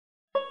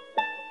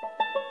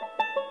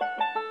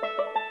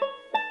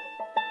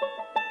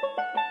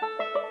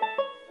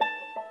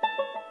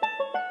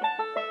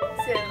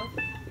So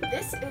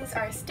this is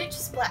our Stitch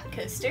Splat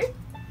Coaster.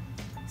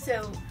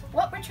 So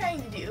what we're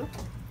trying to do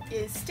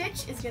is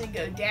Stitch is going to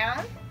go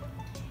down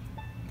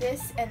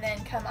this and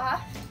then come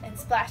off and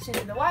splash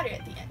into the water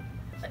at the end.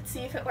 Let's see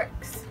if it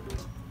works.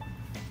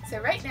 So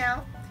right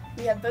now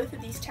we have both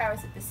of these towers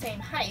at the same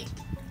height,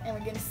 and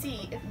we're going to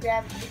see if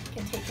gravity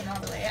can take them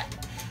all the way up.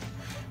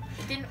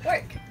 It didn't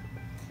work,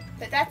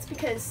 but that's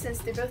because since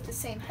they're both the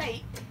same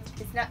height,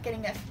 it's not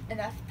getting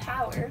enough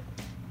power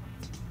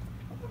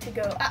to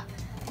go up,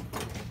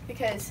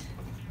 because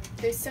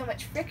there's so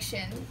much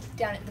friction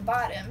down at the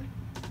bottom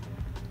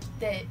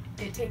that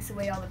it takes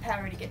away all the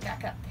power to get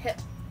back up the hill.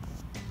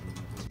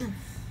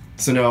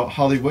 So now,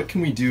 Holly, what can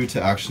we do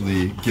to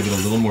actually give it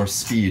a little more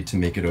speed to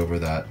make it over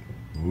that?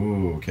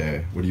 Ooh,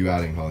 okay. What are you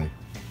adding, Holly?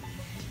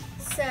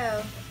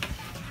 So,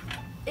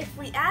 if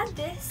we add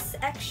this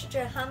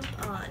extra hump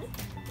on,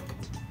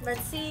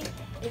 let's see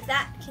if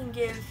that can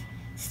give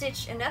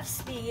Stitch enough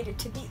speed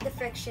to beat the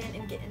friction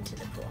and get into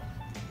the pool.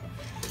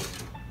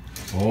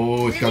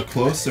 Oh, it got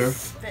closer.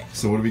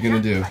 So what are we going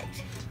to do?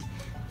 Quite.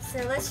 So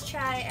let's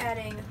try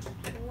adding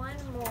one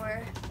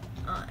more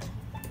on.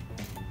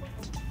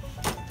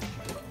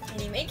 Can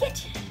you make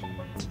it?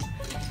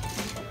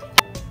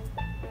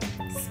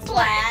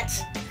 Splat!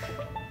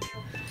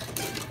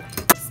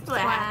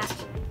 Splat!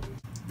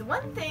 The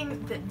one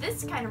thing that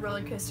this kind of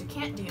roller coaster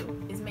can't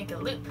do is make a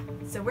loop,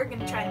 so we're going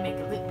to try to make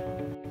a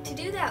loop. To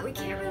do that, we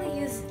can't really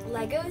use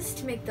Legos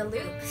to make the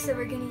loop, so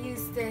we're going to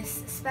use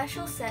this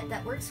special set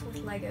that works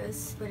with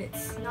Legos, but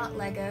it's not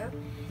Lego.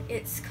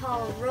 It's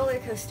called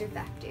Rollercoaster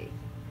Factory.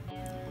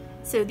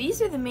 So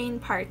these are the main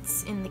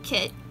parts in the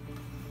kit.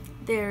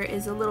 There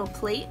is a little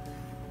plate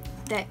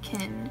that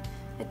can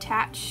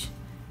attach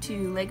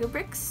to Lego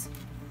bricks,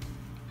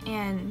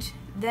 and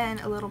then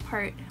a little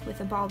part with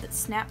a ball that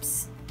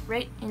snaps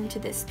right into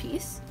this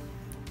piece,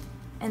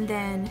 and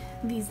then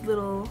these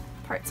little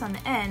parts on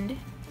the end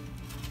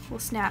will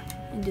snap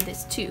into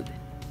this tube.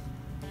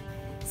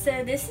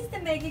 So this is the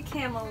Mega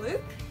Camel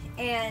loop,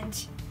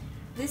 and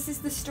this is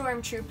the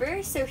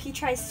Stormtrooper. So he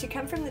tries to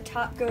come from the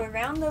top, go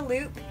around the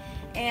loop,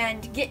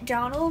 and get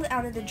Donald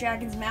out of the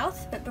dragon's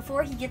mouth, but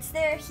before he gets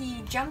there,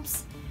 he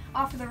jumps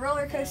off of the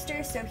roller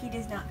coaster so he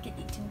does not get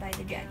eaten by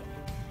the dragon.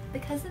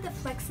 Because of the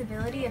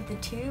flexibility of the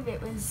tube,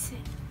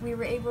 we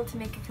were able to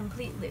make a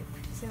complete loop,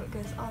 so it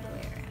goes all the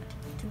way around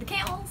to the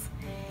camels.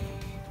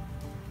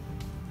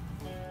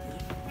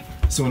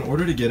 So in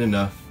order to get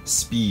enough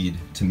speed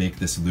to make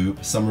this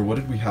loop, Summer, what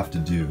did we have to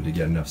do to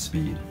get enough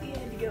speed? We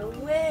had to go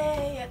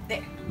way up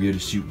there. We had to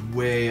shoot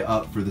way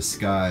up for the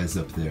skies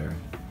up there.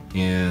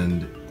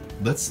 And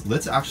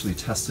let's actually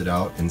test it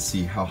out and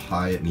see how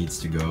high it needs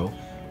to go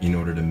in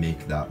order to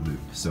make that loop.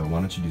 So why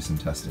don't you do some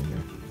testing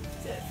here?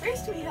 So at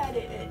first we had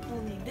it at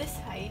only this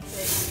height, but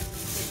it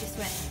just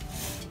went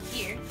to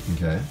here.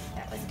 Okay.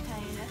 That wasn't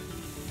high enough.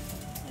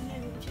 And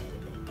then we tried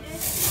it like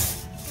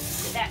this.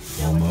 So that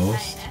still Almost.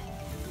 wasn't high enough.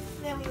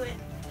 Then we went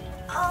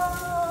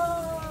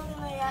all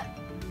the way up.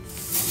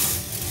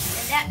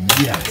 And that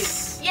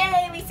Yes!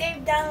 Yay, we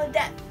saved Donald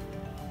Duck.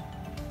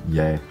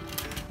 Yay.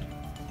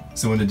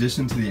 So in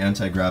addition to the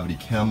anti-gravity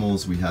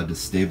camels, we had to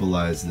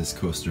stabilize this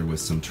coaster with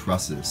some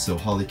trusses. So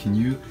Holly, can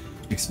you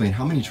explain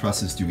how many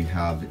trusses do we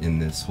have in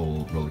this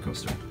whole roller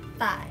coaster?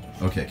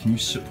 5. Okay, can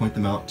you point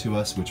them out to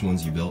us, which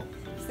ones you built?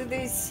 So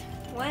there's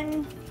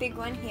one big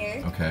one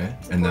here, Okay,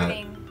 and that...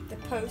 supporting the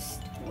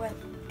post,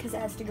 because it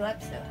has to go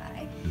up so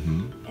high.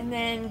 Mm-hmm. And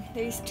then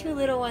there's 2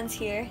 little ones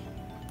here,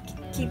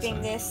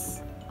 keeping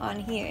this on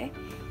here.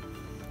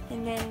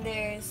 And then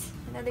there's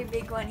another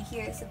big one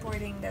here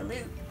supporting the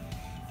loop.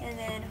 And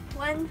then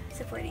one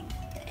supporting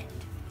the end.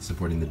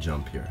 Supporting the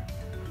jump here.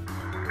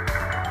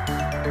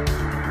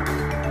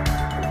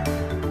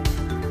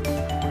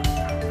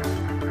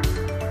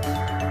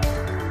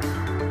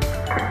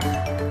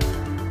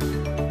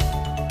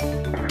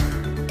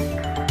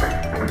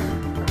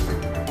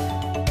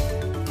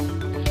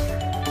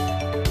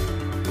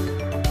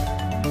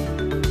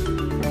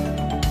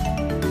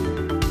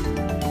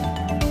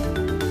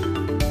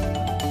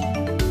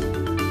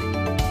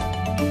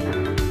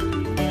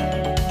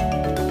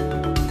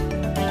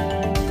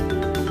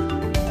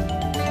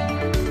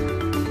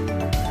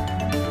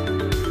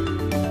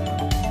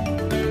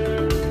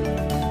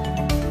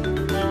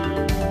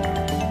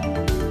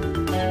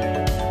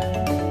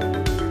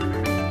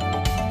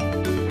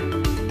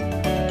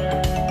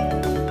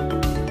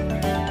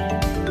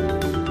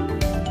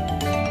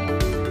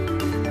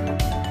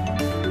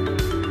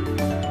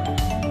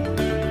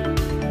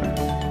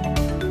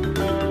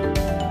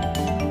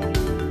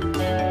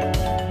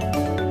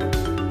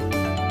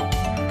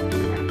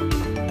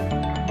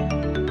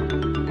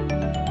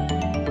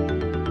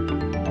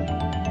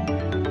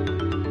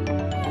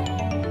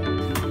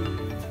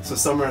 So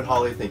Summer and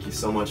Holly, thank you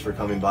so much for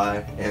coming by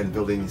and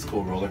building these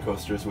cool roller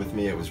coasters with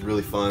me. It was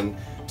really fun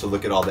to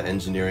look at all the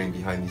engineering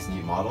behind these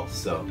neat models,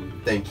 so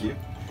thank you.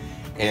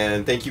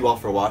 And thank you all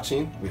for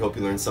watching. We hope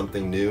you learned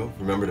something new.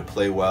 Remember to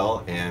play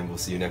well, and we'll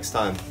see you next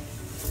time.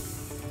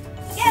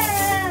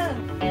 Yeah!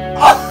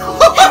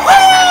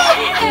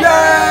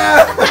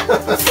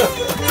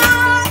 Yeah!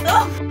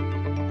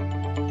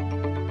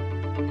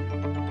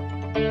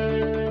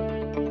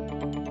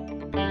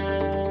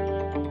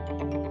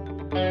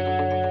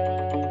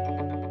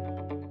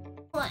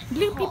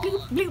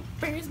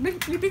 Bloopers, bloopy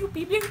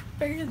bloopy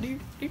bloopers, do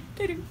do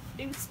do do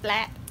do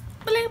splat,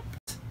 bloop.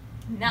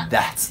 Not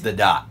That's the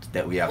dot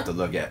that we have to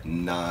look at,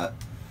 not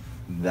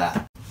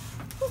that.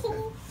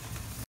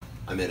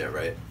 I'm in it,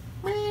 right?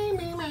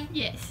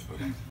 Yes.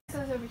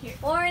 Goes over here.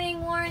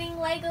 Warning, warning,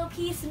 Lego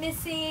piece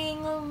missing.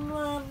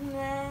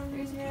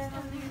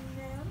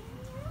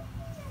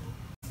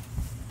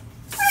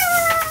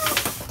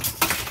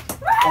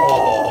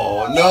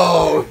 Oh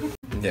no!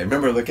 Yeah,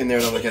 remember, look in there,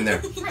 don't look in there.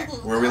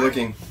 Where are we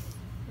looking?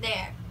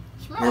 There.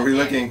 Where are we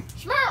looking?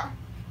 Smell.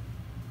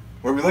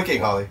 Where are we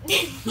looking, Holly?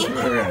 Okay.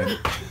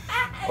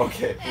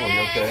 Okay.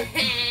 Okay.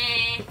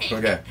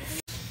 Okay.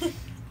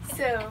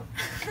 So.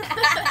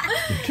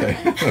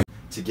 Okay.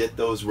 To get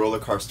those roller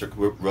coaster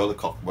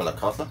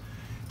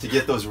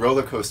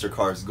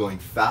cars going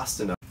fast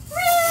enough.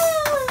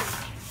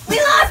 We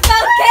lost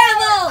both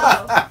camels!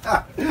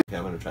 Okay,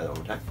 I'm gonna try that one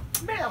more time.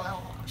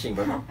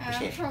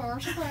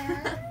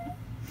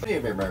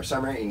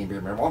 Summer,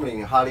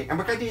 Holly, and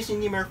we're going to do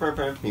some